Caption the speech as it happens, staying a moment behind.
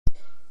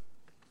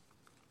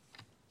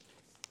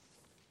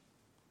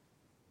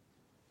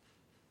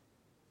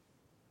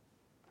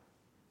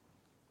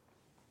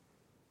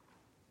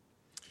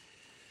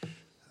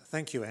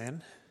Thank you,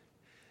 Anne.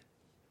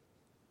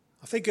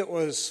 I think it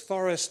was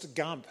Forrest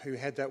Gump who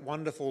had that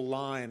wonderful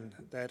line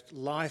that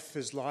life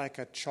is like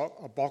a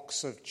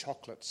box of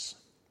chocolates,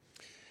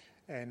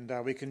 and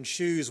we can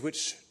choose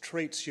which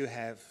treats you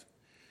have.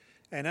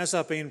 And as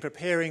I've been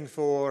preparing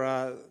for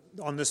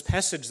on this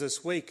passage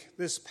this week,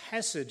 this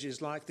passage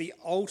is like the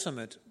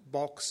ultimate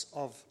box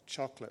of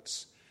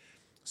chocolates.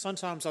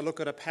 Sometimes I look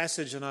at a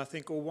passage and I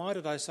think, well, why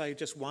did I say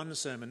just one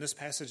sermon? This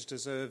passage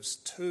deserves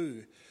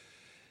two.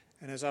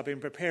 And as I've been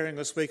preparing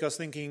this week, I was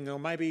thinking, well,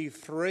 maybe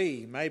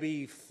three,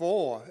 maybe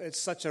four. It's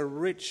such a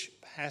rich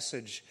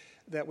passage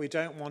that we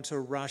don't want to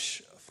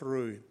rush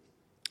through.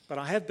 But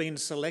I have been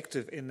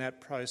selective in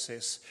that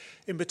process,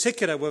 in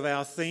particular with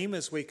our theme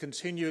as we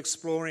continue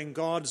exploring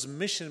God's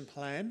mission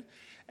plan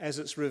as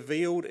it's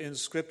revealed in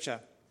Scripture.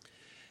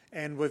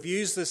 And we've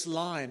used this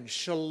line,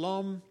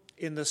 Shalom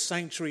in the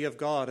sanctuary of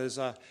God, as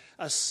a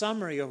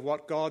summary of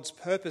what God's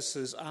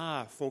purposes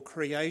are for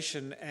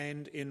creation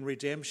and in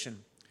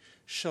redemption.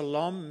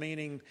 Shalom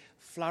meaning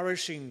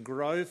flourishing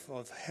growth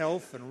of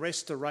health and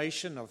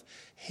restoration, of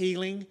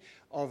healing,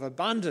 of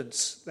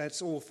abundance. That's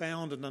all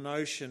found in the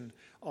notion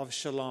of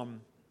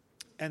shalom.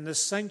 And the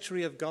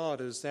sanctuary of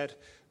God is that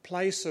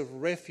place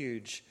of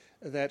refuge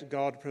that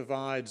God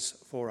provides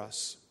for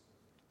us.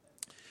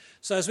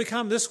 So as we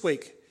come this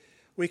week,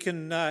 we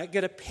can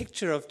get a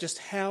picture of just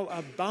how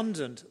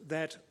abundant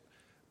that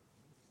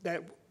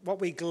what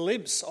we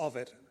glimpse of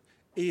it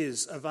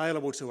is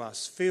available to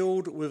us,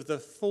 filled with the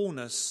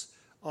fullness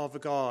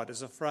of God,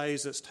 is a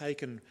phrase that's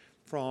taken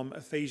from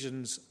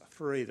Ephesians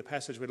 3, the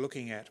passage we're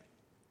looking at.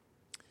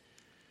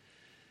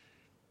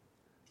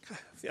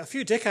 A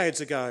few decades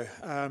ago,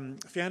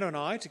 Fiona and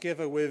I,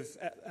 together with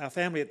our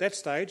family at that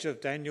stage of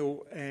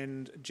Daniel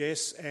and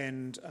Jess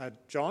and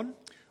John,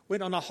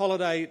 went on a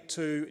holiday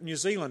to New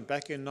Zealand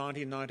back in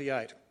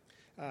 1998,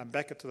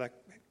 back to the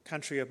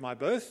country of my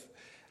birth.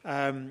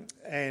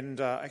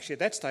 Actually at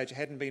that stage I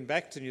hadn't been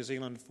back to New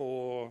Zealand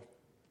for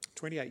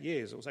 28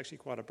 years. It was actually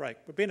quite a break.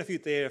 We've been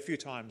there a few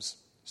times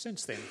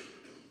since then.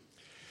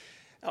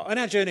 On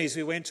our journeys,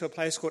 we went to a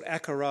place called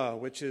Akaroa,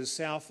 which is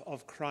south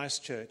of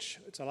Christchurch.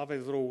 It's a lovely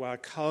little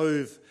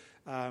cove,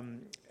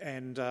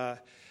 and I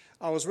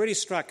was really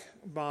struck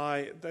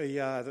by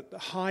the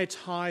high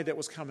tide that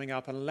was coming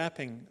up and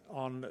lapping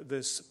on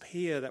this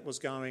pier that was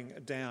going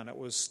down. It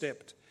was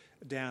stepped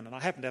down, and I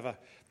happened to have a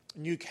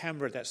new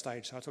camera at that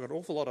stage, so I took an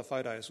awful lot of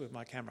photos with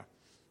my camera.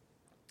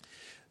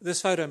 This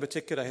photo in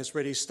particular has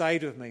really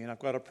stayed with me, and I've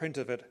got a print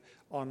of it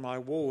on my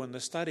wall in the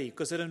study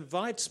because it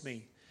invites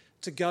me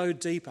to go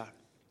deeper.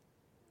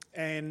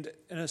 And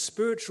in a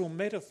spiritual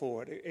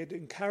metaphor, it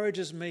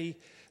encourages me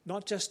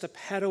not just to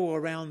paddle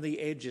around the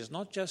edges,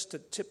 not just to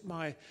tip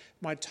my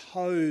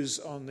toes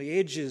on the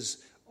edges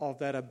of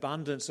that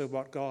abundance of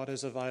what God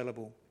has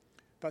available,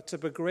 but to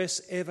progress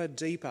ever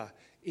deeper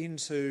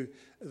into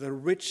the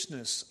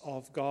richness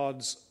of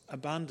God's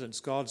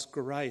abundance, God's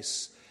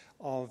grace,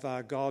 of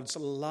God's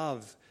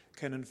love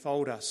can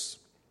enfold us.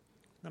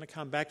 I'm going to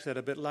come back to that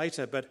a bit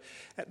later, but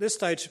at this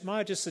stage, might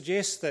I just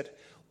suggest that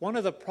one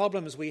of the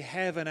problems we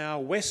have in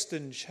our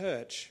Western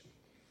church,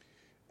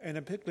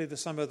 and particularly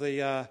some of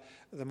the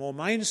more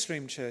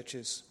mainstream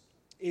churches,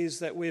 is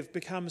that we've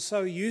become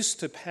so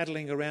used to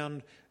paddling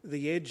around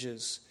the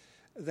edges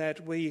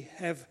that we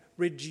have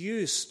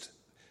reduced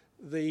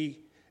the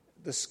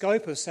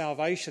scope of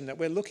salvation that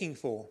we're looking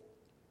for.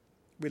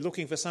 We're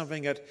looking for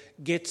something that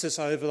gets us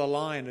over the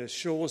line,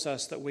 assures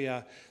us that we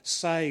are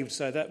saved,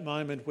 so that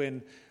moment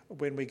when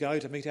we go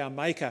to meet our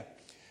Maker,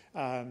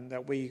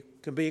 that we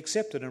can be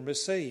accepted and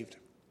received.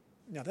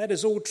 Now that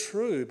is all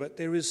true, but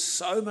there is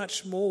so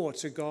much more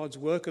to God's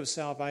work of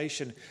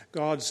salvation,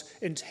 God's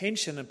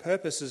intention and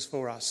purposes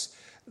for us,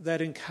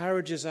 that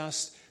encourages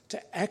us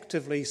to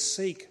actively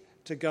seek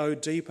to go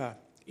deeper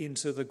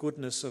into the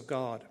goodness of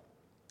God.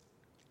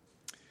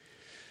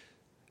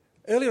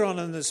 Earlier on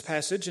in this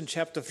passage, in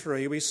chapter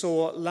 3, we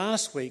saw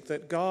last week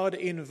that God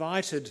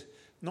invited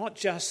not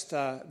just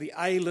the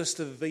A-list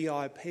of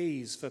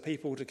VIPs for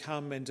people to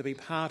come and to be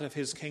part of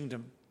his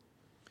kingdom.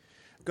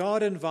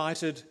 God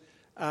invited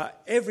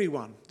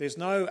everyone. There's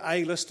no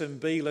A-list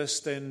and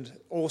B-list and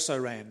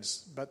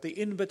also-rans, but the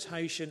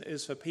invitation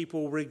is for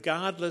people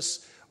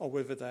regardless of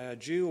whether they are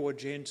Jew or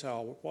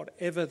Gentile,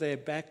 whatever their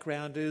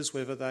background is,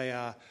 whether they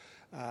are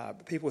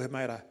people who have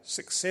made a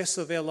success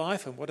of their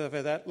life and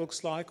whatever that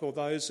looks like, or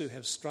those who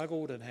have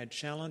struggled and had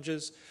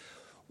challenges,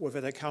 whether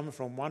they come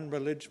from one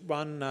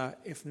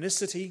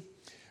ethnicity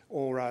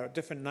or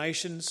different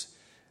nations,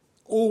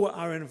 all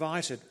are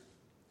invited.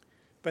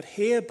 But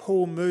here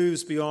Paul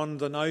moves beyond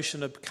the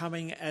notion of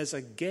coming as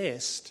a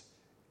guest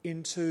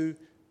into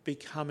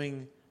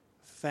becoming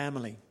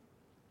family.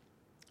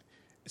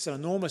 It's an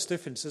enormous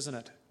difference, isn't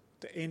it?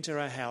 To enter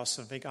a house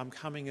and think, I'm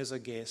coming as a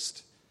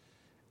guest,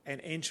 and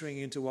entering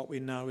into what we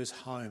know is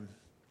home.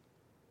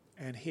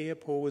 And here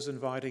Paul is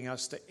inviting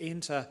us to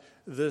enter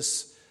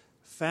this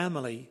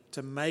family,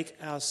 to make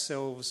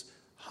ourselves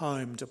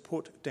home, to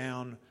put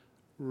down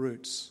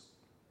roots.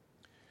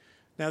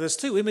 Now there's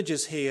two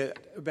images here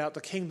about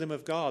the kingdom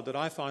of God that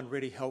I find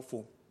really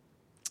helpful.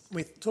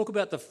 we talk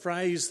about the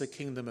phrase the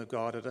kingdom of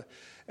God.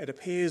 It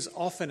appears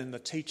often in the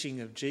teaching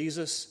of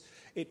Jesus.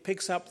 It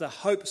picks up the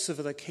hopes of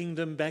the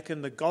kingdom back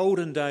in the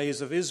golden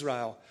days of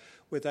Israel,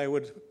 where they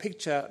would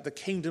picture the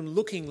kingdom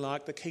looking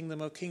like the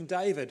kingdom of King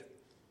David,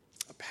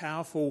 a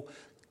powerful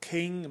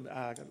king,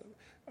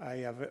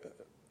 a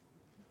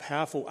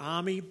powerful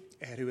army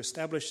who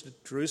established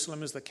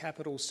Jerusalem as the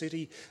capital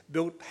city,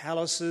 built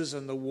palaces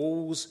and the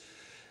walls,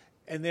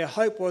 and their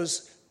hope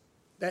was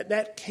that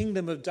that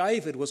kingdom of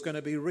David was going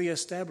to be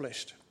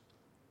re-established.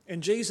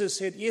 And Jesus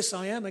said, yes,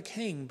 I am a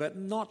king, but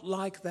not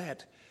like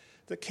that.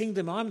 The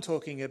kingdom I'm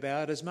talking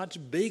about is much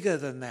bigger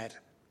than that.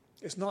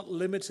 It's not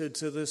limited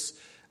to this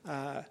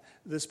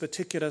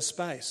particular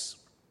space.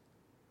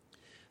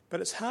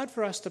 But it's hard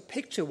for us to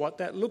picture what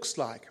that looks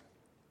like.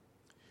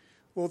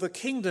 Well, the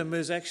kingdom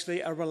is actually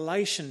a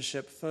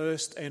relationship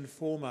first and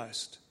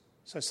foremost.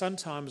 So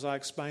sometimes I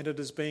explain it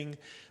as being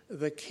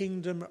the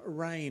kingdom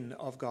reign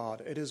of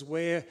God. It is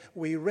where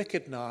we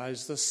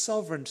recognise the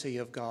sovereignty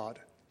of God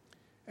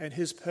and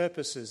his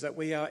purposes, that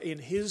we are in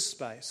his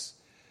space,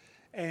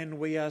 and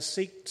we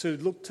seek to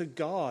look to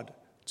God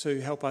to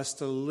help us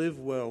to live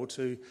well,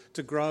 to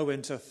grow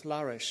and to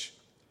flourish.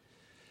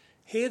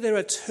 Here there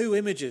are two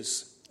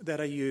images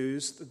that are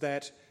used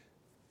that,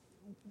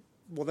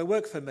 well, they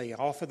work for me. I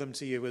offer them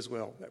to you as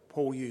well, that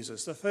Paul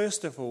uses. The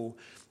first of all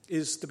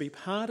is to be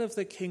part of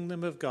the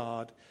kingdom of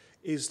God,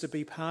 is to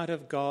be part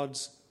of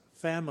God's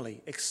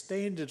family,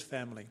 extended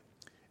family.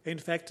 In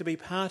fact, to be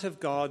part of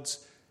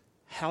God's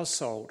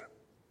household.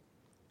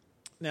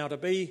 Now, to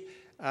be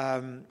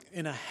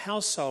in a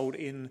household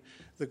in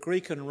the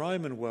Greek and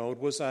Roman world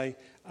was a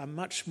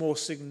much more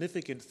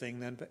significant thing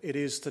than it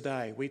is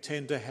today. We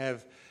tend to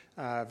have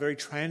very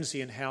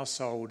transient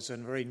households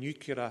and very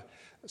nuclear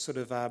sort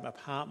of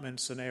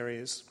apartments and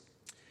areas.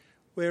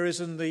 Whereas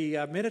in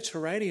the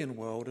Mediterranean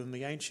world, in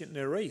the ancient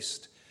Near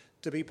East,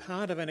 to be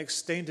part of an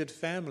extended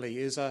family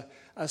is a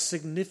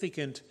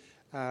significant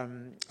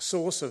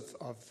source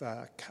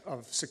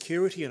of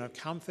security and of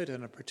comfort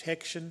and of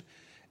protection,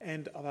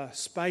 and of a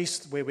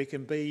space where we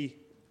can be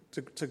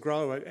to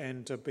grow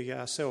and to be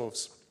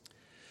ourselves.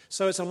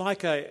 So it's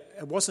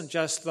it wasn't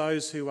just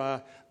those who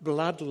are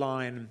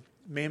bloodline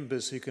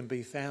members who can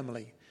be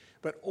family,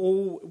 but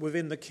all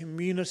within the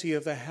community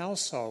of the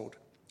household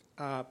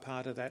are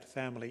part of that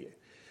family.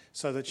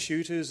 So the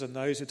tutors and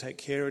those who take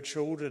care of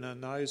children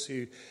and those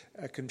who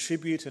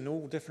contribute in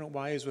all different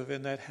ways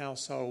within that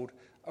household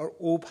are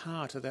all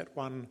part of that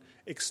one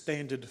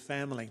extended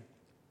family.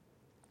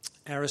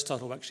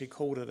 Aristotle actually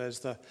called it as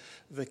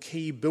the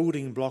key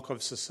building block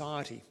of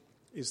society,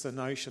 is the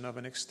notion of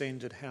an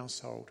extended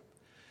household.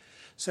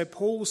 So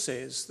Paul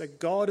says that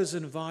God is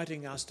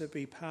inviting us to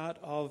be part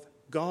of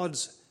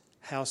God's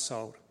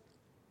household.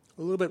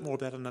 A little bit more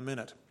about that in a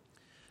minute.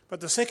 But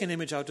the second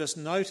image I'll just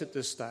note at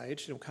this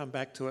stage, and we'll come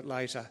back to it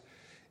later,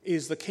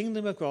 is the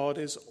kingdom of God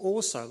is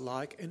also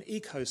like an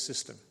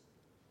ecosystem,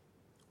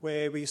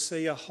 where we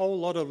see a whole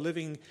lot of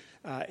living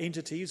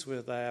entities,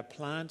 whether they are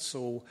plants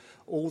or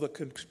all that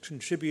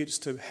contributes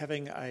to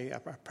having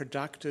a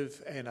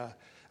productive and a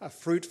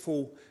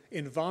fruitful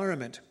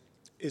environment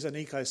is an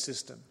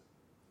ecosystem.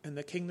 And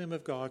the kingdom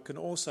of God can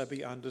also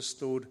be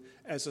understood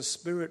as a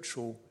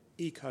spiritual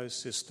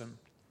ecosystem.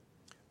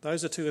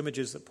 Those are two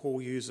images that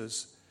Paul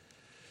uses.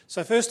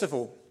 So first of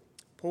all,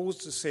 Paul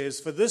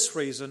says, "For this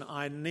reason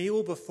I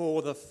kneel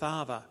before the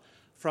Father,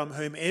 from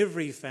whom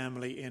every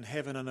family in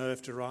heaven and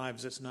earth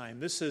derives its name."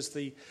 This is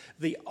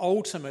the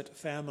ultimate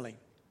family,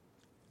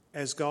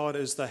 as God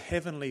is the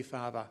heavenly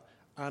Father,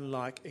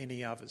 unlike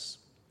any others.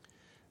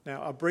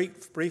 Now, a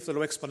brief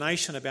little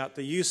explanation about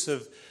the use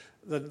of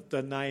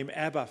the name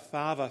Abba,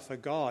 Father, for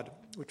God,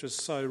 which is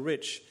so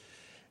rich.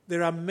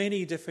 There are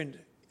many different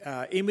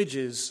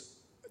images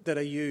that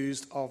are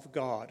used of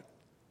God.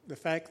 The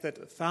fact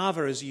that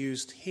Father is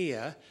used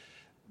here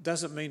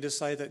doesn't mean to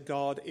say that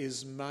God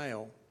is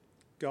male.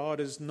 God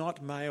is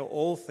not male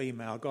or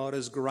female. God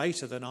is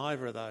greater than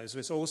either of those.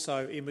 There's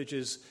also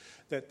images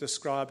that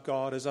describe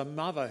God as a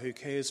mother who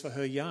cares for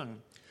her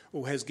young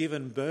or has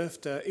given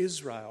birth to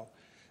Israel.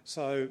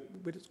 So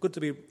it's good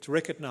to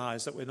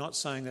recognise that we're not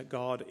saying that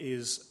God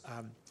is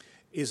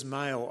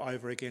male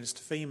over against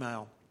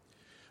female.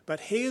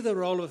 But here the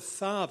role of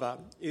father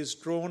is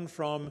drawn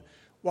from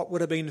what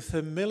would have been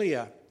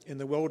familiar in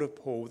the world of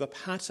Paul, the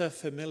pater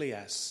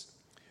familias.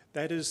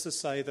 That is to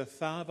say, the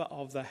father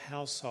of the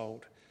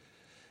household.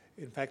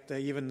 In fact,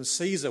 even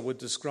Caesar would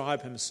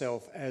describe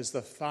himself as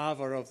the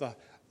father of the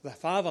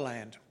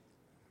fatherland.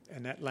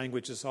 And that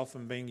language is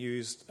often being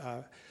used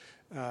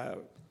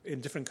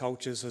in different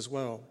cultures as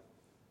well.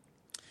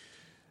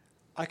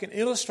 I can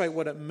illustrate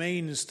what it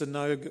means to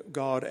know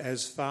God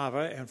as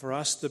Father and for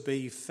us to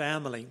be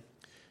family,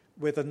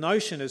 where the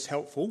notion is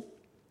helpful,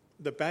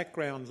 the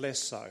background less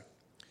so.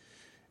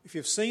 If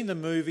you've seen the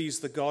movies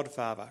The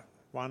Godfather,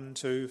 1,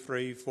 2,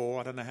 3, 4,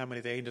 I don't know how many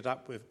they ended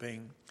up with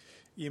being,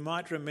 you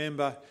might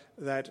remember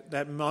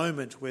that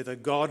moment where the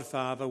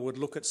Godfather would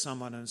look at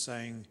someone and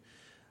saying,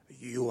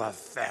 "You are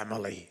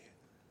family."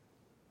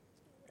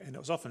 And it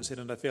was often said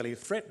in a fairly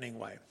threatening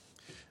way.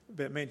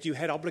 It meant you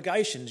had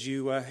obligations,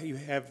 you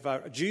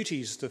have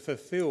duties to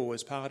fulfill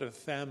as part of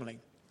family.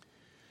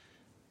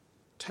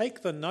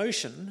 Take the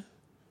notion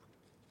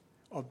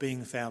of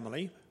being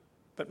family,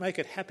 but make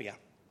it happier.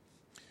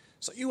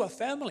 So you are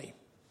family.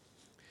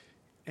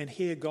 And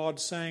hear God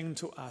saying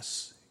to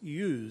us,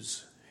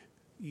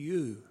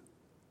 you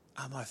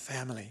are my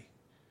family.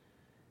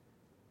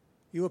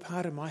 You are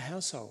part of my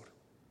household.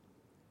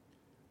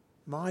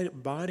 My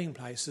abiding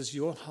place is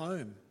your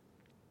home.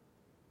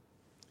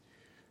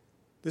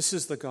 This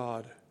is the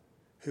God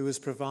who is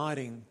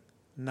providing,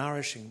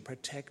 nourishing,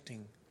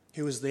 protecting,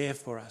 who is there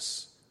for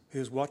us, who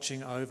is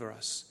watching over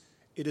us.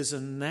 It is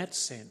in that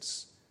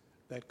sense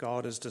that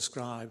God is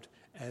described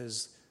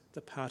as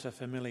the pater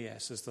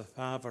familias, as the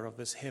father of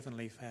this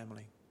heavenly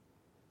family.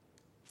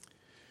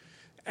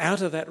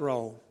 Out of that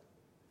role,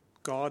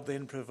 God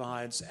then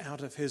provides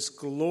out of his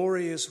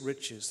glorious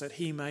riches that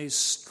he may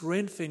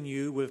strengthen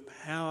you with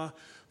power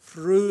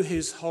through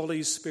his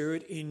Holy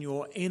Spirit in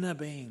your inner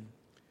being,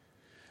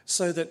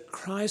 so that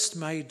Christ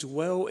may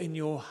dwell in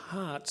your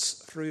hearts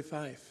through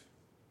faith.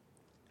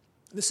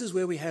 This is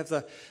where we have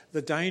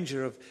the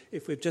danger of,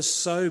 if we've just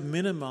so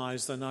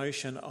minimised the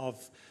notion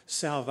of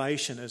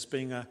salvation as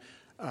being a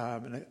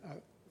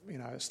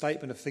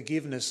statement of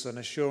forgiveness and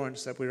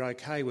assurance that we're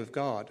okay with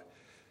God.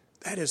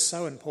 That is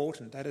so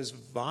important. That is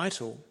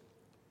vital.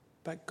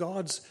 But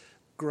God's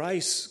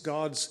grace,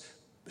 God's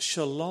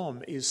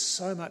shalom is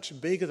so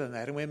much bigger than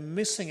that, and we're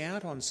missing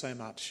out on so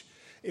much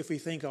if we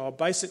think, I'll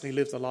basically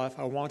live the life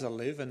I want to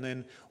live, and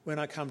then when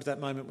I come to that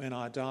moment when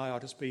I die, I'll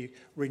just be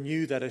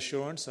renewed that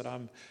assurance that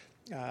I'm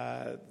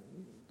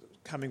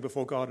coming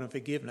before God in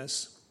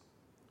forgiveness.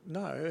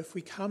 No, if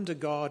we come to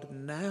God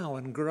now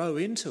and grow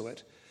into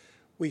it,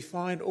 we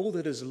find all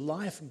that is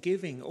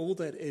life-giving, all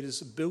that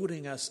is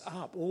building us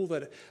up, all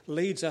that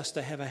leads us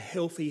to have a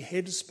healthy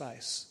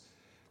headspace.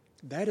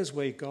 That is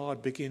where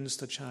God begins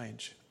to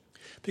change.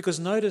 Because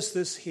notice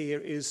this here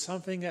is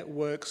something that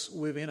works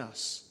within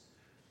us.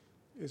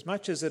 As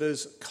much as it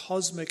is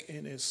cosmic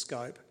in its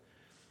scope,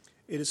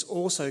 it is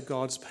also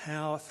God's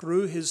power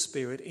through his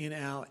Spirit in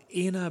our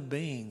inner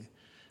being,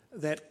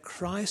 that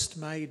Christ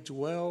may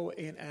dwell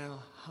in our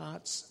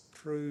hearts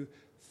through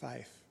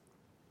faith.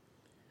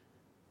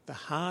 The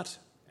heart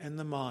and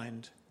the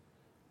mind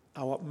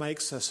are what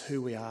makes us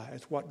who we are.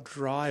 It's what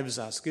drives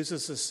us, gives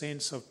us a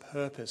sense of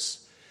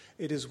purpose.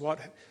 It is what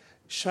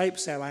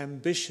shapes our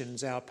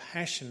ambitions, our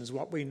passions,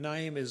 what we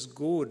name as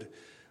good.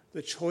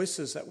 The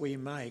choices that we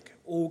make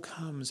all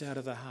comes out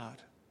of the heart.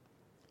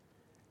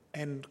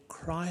 And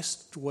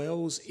Christ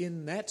dwells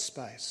in that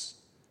space.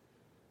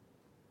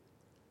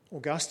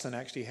 Augustine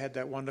actually had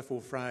that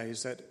wonderful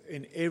phrase that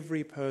in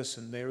every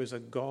person there is a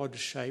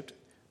God-shaped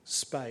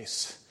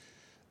space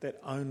that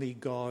only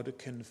God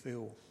can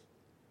fill.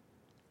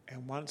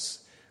 And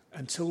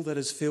until that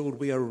is filled,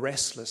 we are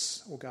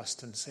restless,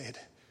 Augustine said.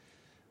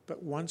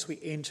 But once we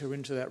enter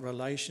into that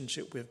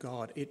relationship with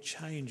God, it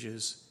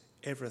changes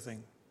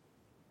everything.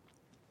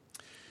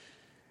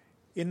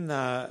 In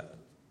the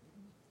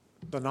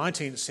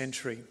 19th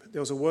century,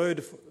 there was a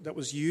word that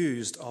was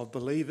used of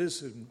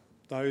believers, and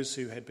those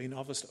who had been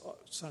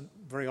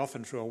very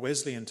often through a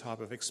Wesleyan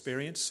type of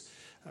experience,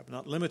 but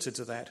not limited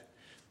to that,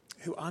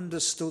 who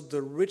understood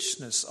the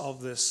richness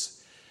of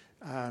this.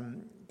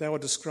 They were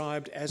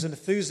described as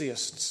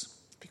enthusiasts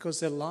because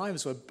their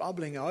lives were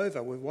bubbling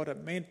over with what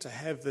it meant to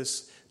have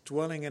this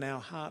dwelling in our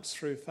hearts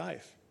through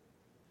faith.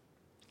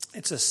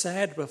 It's a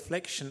sad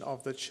reflection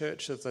of the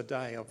church of the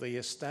day, of the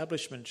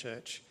establishment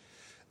church,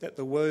 that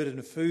the word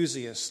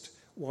enthusiast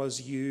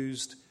was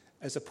used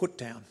as a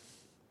put-down.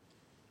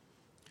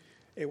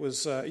 It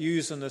was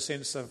used in the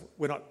sense of,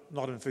 we're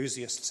not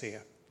enthusiasts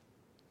here.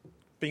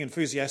 Being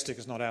enthusiastic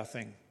is not our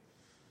thing.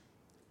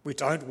 We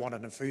don't want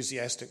an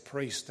enthusiastic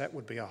priest. That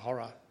would be a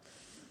horror.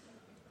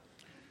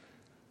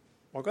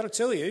 Well, I've got to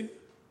tell you,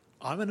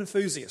 I'm an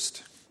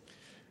enthusiast.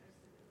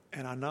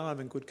 And I know I'm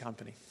in good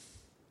company.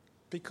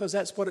 Because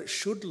that's what it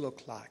should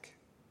look like.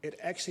 It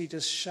actually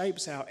just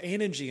shapes our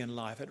energy in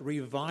life. It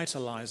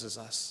revitalises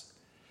us.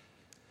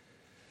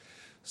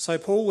 So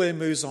Paul then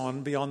moves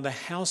on beyond the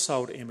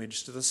household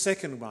image to the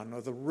second one,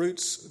 of the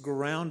roots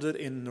grounded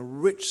in the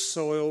rich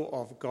soil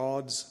of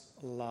God's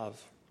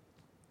love.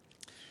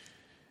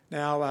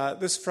 Now,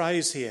 this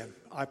phrase here,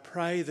 I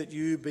pray that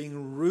you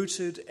being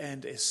rooted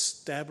and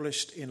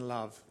established in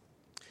love,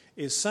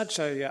 is such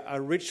a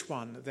rich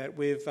one that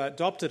we've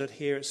adopted it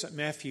here at St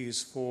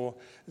Matthew's for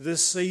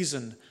this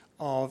season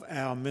of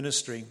our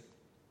ministry.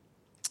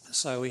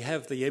 So we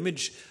have the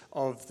image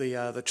of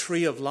the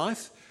tree of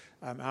life.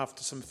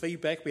 After some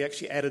feedback, we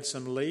actually added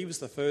some leaves.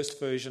 The first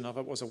version of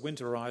it was a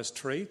winterised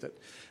tree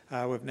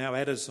that we've now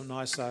added some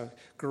nice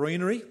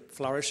greenery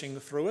flourishing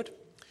through it.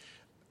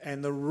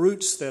 And the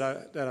roots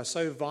that are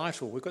so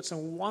vital. We've got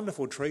some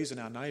wonderful trees in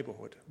our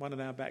neighbourhood. One in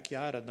our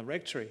backyard in the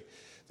rectory.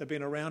 They've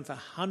been around for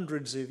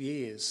hundreds of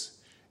years.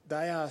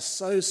 They are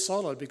so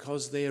solid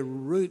because their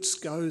roots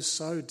go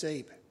so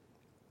deep.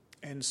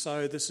 And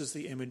so this is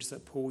the image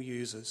that Paul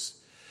uses.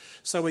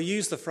 So we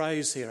use the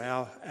phrase here,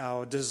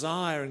 our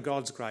desire in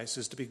God's grace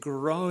is to be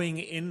growing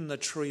in the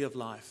tree of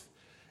life.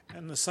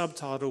 And the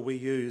subtitle we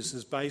use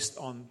is based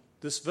on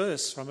this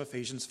verse from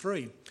Ephesians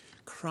 3.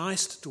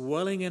 Christ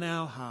dwelling in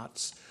our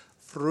hearts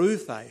through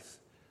faith,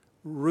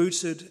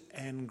 rooted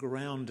and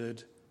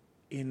grounded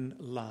in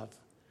love.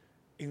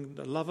 In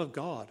the love of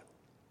God.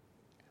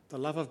 The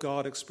love of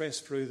God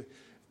expressed through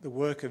the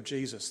work of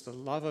Jesus. The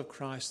love of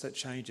Christ that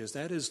changes.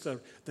 That is the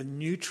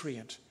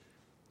nutrient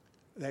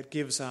that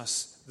gives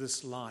us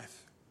this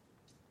life.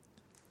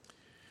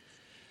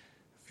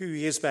 A few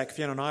years back,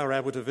 Fiona and I were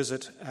able to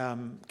visit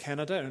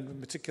Canada, and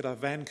in particular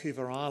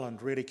Vancouver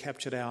Island really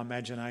captured our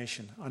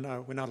imagination. I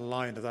know we're not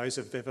alone, to those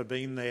who've ever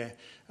been there.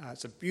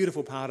 It's a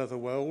beautiful part of the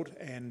world,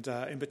 and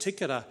in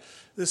particular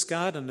this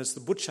garden is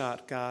the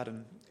Butchart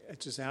Garden,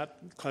 which is out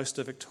close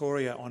to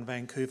Victoria on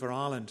Vancouver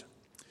Island.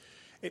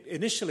 It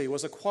initially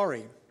was a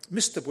quarry.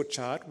 Mr.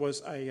 Butchart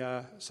was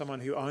someone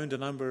who owned a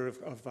number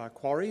of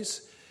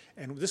quarries,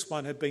 and this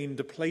one had been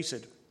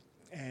depleted.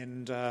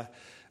 And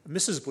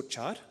Mrs.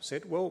 Butchart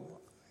said, well,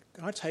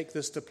 can I take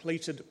this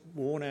depleted,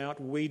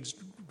 worn-out,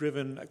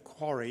 weeds-driven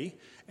quarry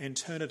and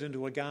turn it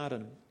into a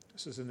garden?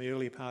 This is in the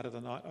early part of the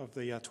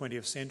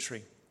 20th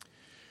century.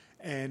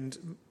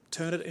 And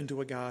turn it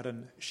into a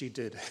garden she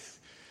did.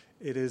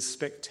 It is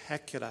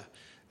spectacular.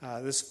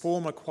 This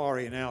former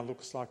quarry now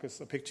looks like it's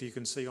the picture you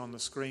can see on the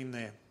screen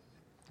there.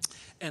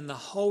 And the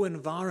whole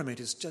environment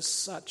is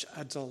just such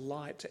a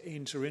delight to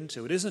enter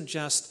into. It isn't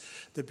just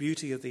the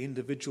beauty of the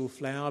individual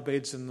flower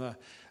beds and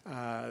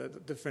the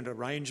different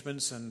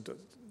arrangements, and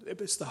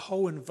it's the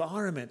whole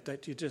environment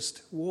that you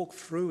just walk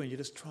through and you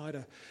just try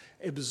to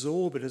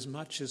absorb it as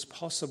much as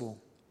possible.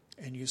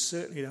 And you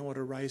certainly don't want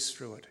to race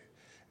through it.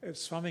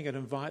 It's something that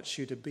invites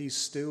you to be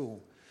still,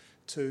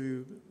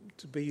 to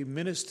be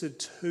ministered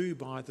to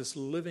by this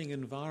living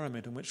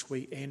environment in which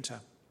we enter.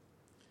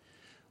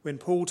 When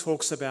Paul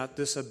talks about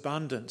this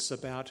abundance,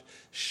 about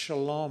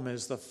shalom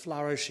as the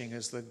flourishing,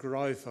 as the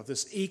growth of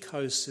this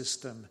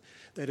ecosystem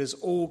that is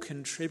all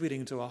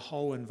contributing to a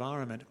whole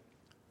environment,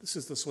 this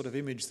is the sort of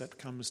image that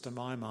comes to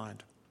my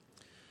mind.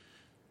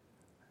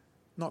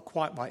 Not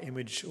quite my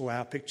image or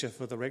our picture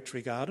for the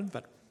rectory garden,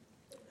 but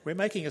we're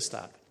making a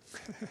start,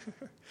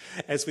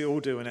 as we all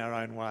do in our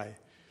own way.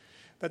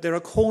 But there are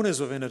corners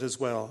within it as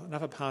well.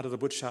 Another part of the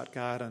Butchart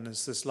Garden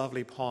is this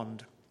lovely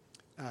pond,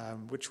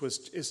 which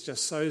is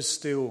just so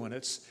still, and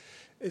it's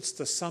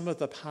the sum of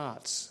the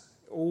parts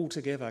all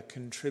together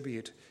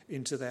contribute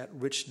into that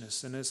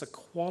richness, and there's a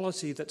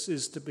quality that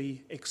is to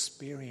be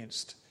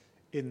experienced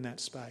in that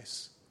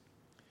space.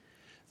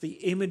 The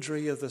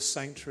imagery of the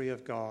sanctuary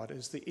of God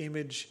is the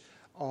image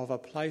of a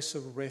place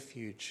of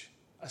refuge,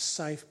 a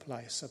safe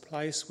place, a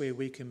place where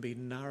we can be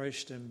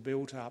nourished and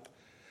built up,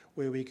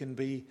 where we can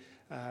be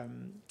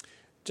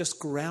just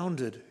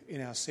grounded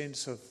in our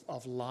sense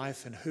of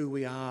life and who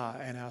we are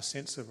and our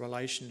sense of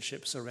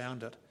relationships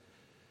around it.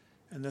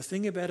 And the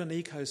thing about an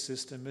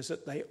ecosystem is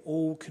that they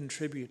all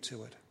contribute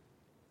to it.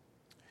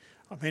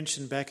 I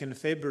mentioned back in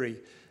February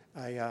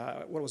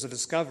what was a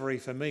discovery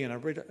for me,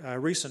 and a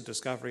recent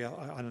discovery,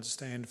 I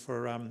understand,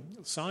 for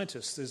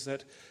scientists, is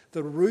that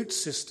the root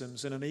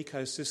systems in an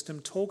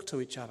ecosystem talk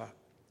to each other.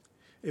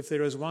 If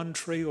there is one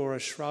tree or a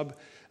shrub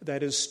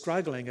that is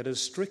struggling, it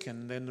is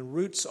stricken, then the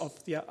roots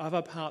of the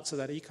other parts of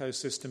that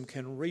ecosystem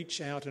can reach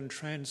out and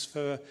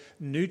transfer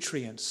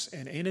nutrients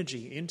and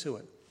energy into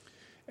it.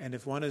 And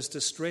if one is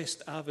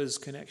distressed, others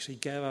can actually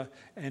gather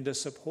and to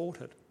support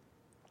it.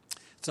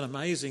 It's an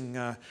amazing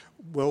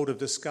world of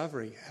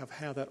discovery of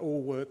how that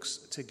all works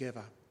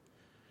together.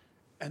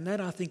 And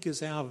that, I think,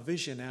 is our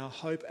vision, our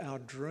hope, our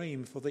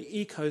dream for the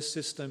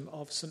ecosystem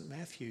of St.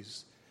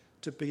 Matthew's,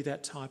 to be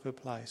that type of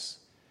place.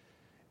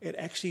 It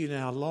actually, in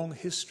our long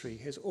history,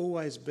 has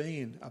always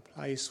been a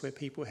place where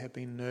people have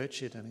been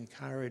nurtured and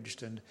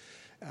encouraged and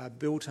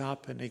built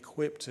up and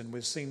equipped, and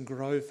we've seen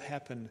growth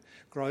happen,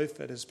 growth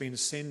that has been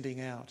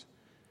sending out.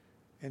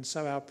 And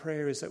so our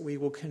prayer is that we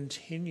will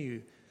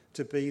continue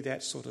to be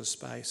that sort of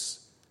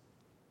space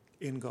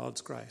in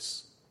God's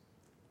grace.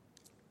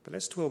 But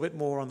let's dwell a bit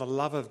more on the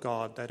love of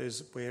God, that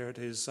is where it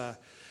is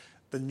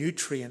the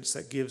nutrients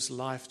that gives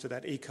life to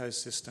that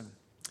ecosystem.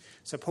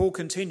 So Paul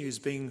continues,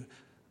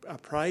 I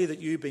pray that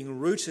you, being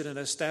rooted and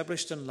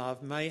established in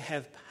love, may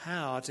have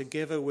power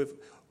together with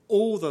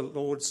all the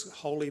Lord's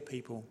holy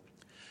people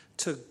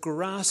to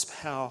grasp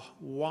how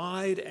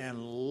wide and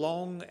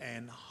long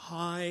and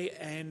high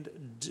and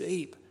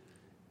deep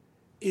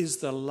is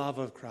the love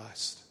of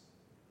Christ.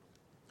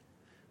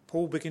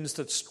 Paul begins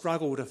to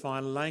struggle to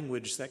find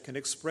language that can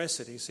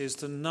express it. He says,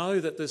 to know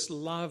that this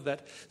love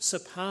that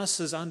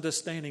surpasses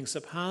understanding,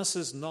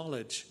 surpasses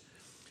knowledge,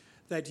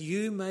 that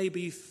you may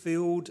be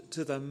filled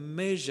to the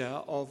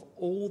measure of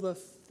all the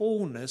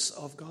fullness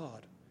of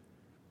God.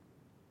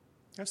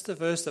 That's the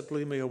verse that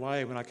blew me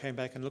away when I came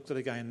back and looked at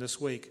it again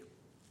this week.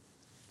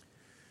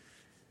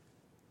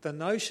 The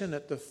notion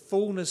that the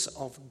fullness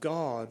of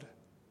God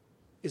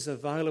is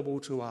available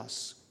to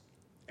us,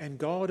 and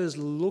God is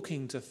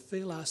looking to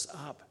fill us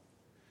up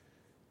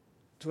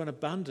to an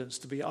abundance,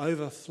 to be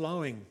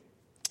overflowing,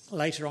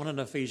 Later on in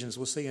Ephesians,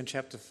 we'll see in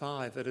chapter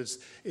 5, it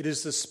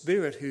is the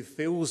Spirit who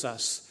fills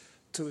us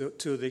to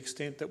the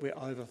extent that we're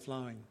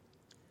overflowing.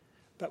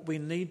 But we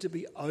need to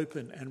be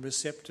open and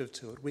receptive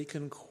to it. We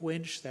can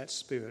quench that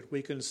Spirit.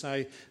 We can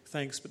say,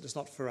 thanks, but it's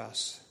not for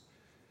us.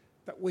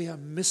 But we are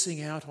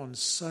missing out on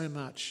so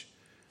much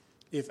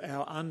if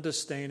our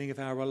understanding of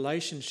our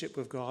relationship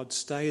with God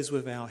stays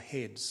with our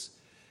heads.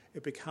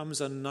 It becomes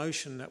a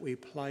notion that we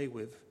play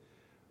with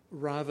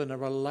rather than a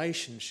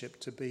relationship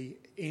to be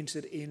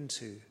entered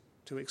into,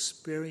 to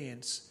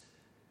experience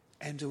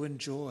and to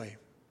enjoy.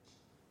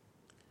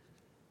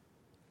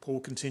 Paul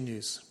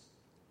continues,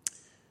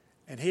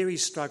 and here he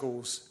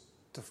struggles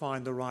to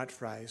find the right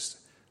phrase,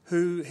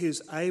 who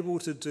is able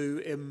to do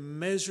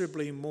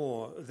immeasurably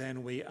more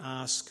than we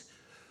ask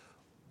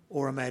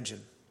or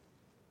imagine.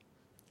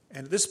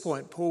 And at this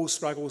point, Paul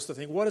struggles to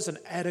think, what is an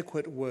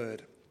adequate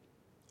word?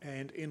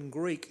 And in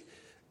Greek,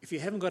 if you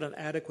haven't got an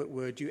adequate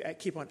word, you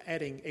keep on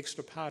adding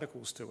extra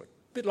particles to it.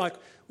 A bit like,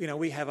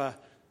 we have a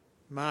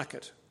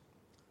market,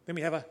 then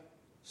we have a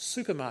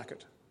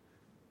supermarket,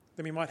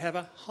 then we might have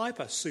a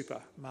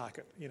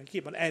hyper-supermarket.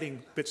 Keep on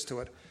adding bits to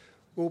it.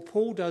 Well,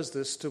 Paul does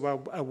this to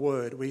a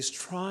word where he's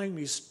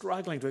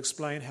struggling to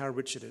explain how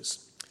rich it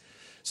is.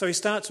 So he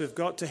starts with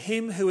God, to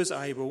him who is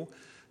able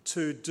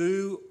to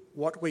do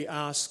what we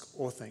ask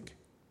or think.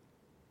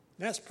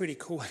 That's pretty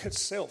cool in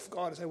itself.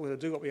 God is able to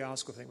do what we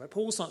ask or think. But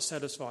Paul's not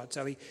satisfied,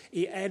 so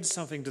he adds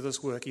something to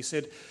this work. He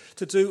said,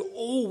 to do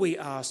all we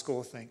ask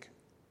or think.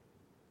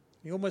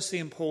 You almost see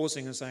him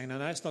pausing and saying,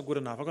 no, it's not good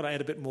enough. I've got to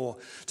add a bit more.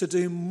 To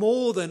do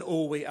more than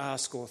all we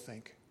ask or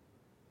think.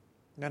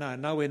 No,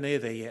 nowhere near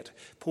there yet.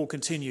 Paul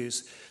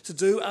continues, to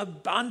do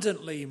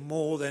abundantly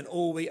more than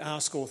all we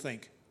ask or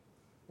think.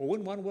 All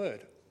in one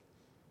word.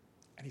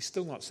 And he's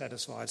still not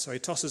satisfied, so he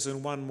tosses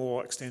in one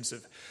more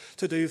extensive.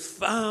 To do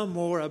far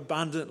more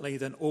abundantly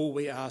than all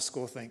we ask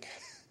or think.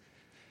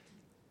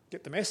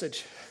 Get the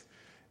message?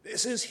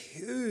 This is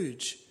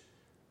huge.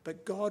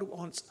 But God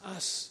wants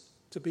us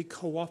to be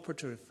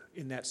cooperative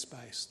in that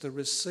space, to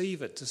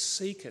receive it, to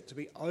seek it, to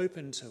be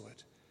open to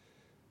it.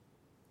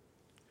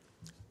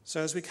 So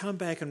as we come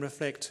back and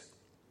reflect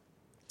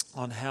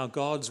on how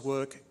God's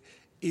work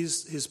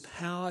is his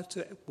power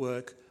to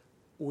work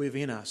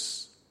within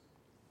us,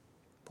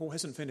 Paul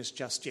hasn't finished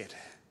just yet.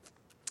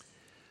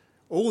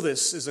 All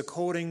this is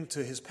according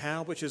to his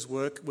power which is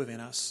work within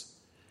us.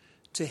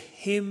 To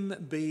him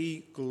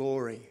be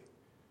glory.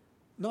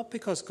 Not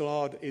because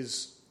God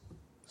is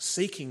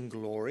seeking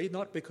glory,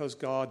 not because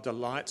God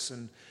delights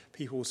in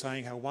people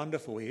saying how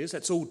wonderful he is.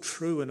 That's all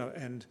true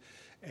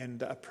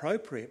and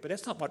appropriate, but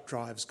that's not what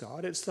drives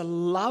God. It's the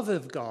love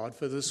of God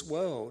for this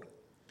world.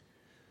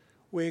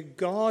 Where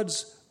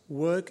God's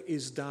work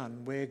is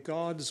done, where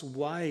God's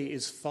way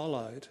is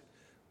followed,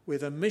 where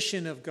the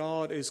mission of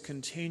God is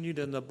continued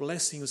and the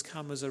blessings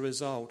come as a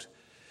result,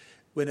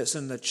 when it's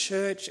in the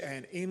church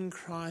and in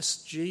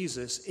Christ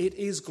Jesus, it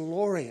is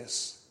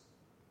glorious.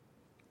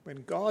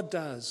 When God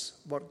does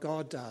what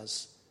God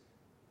does,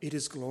 it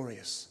is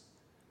glorious.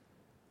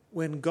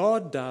 When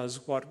God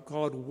does what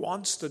God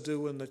wants to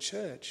do in the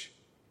church,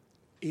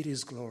 it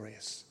is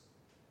glorious.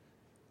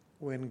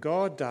 When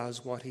God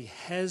does what he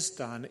has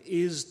done,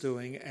 is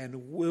doing,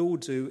 and will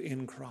do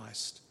in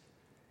Christ,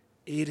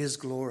 it is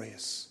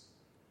glorious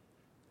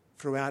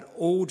throughout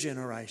all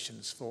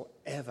generations,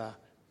 forever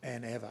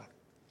and ever.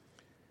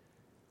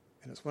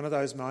 And it's one of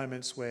those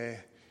moments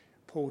where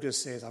Paul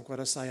just says, I've got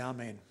to say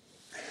amen.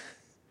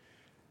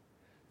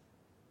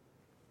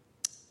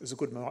 There's a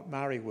good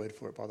Maori word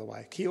for it, by the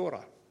way, kia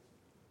ora.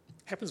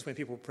 Happens when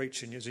people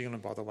preach in New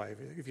Zealand, by the way.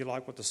 If you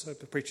like what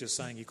the preacher's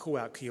saying, you call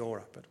out kia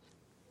ora, but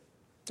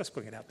just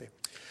putting it out there.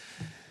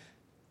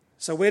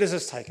 So where does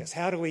this take us?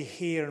 How do we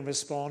hear and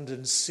respond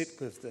and sit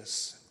with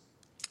this?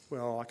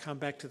 Well, I come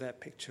back to that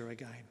picture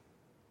again.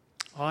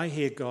 I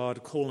hear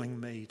God calling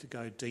me to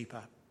go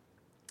deeper,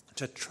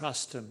 to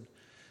trust him,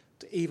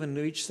 to even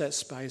reach that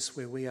space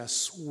where we are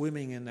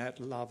swimming in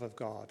that love of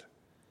God,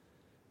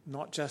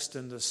 not just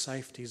in the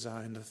safety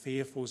zone, the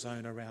fearful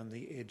zone around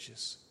the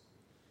edges.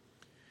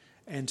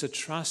 And to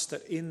trust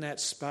that in that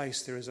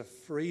space there is a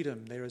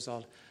freedom, there is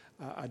a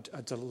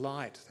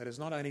delight that is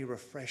not only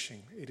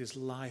refreshing, it is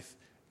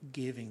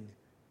life-giving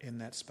in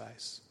that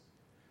space.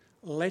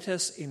 Let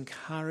us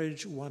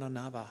encourage one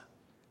another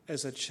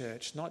as a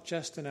church, not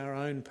just in our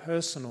own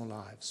personal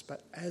lives,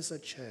 but as a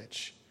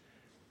church,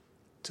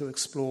 to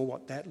explore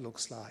what that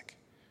looks like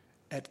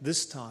at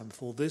this time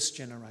for this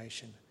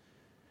generation.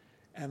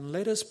 And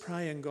let us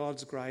pray in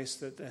God's grace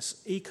that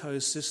this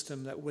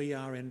ecosystem that we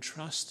are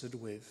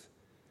entrusted with,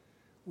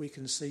 we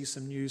can see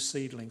some new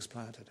seedlings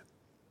planted.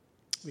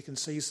 We can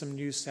see some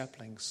new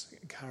saplings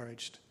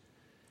encouraged.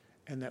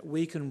 And that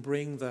we can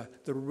bring the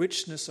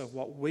richness of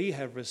what we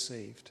have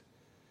received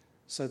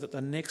so that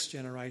the next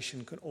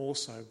generation can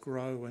also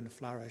grow and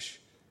flourish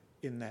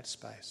in that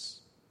space.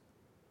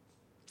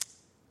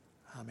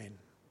 Amen.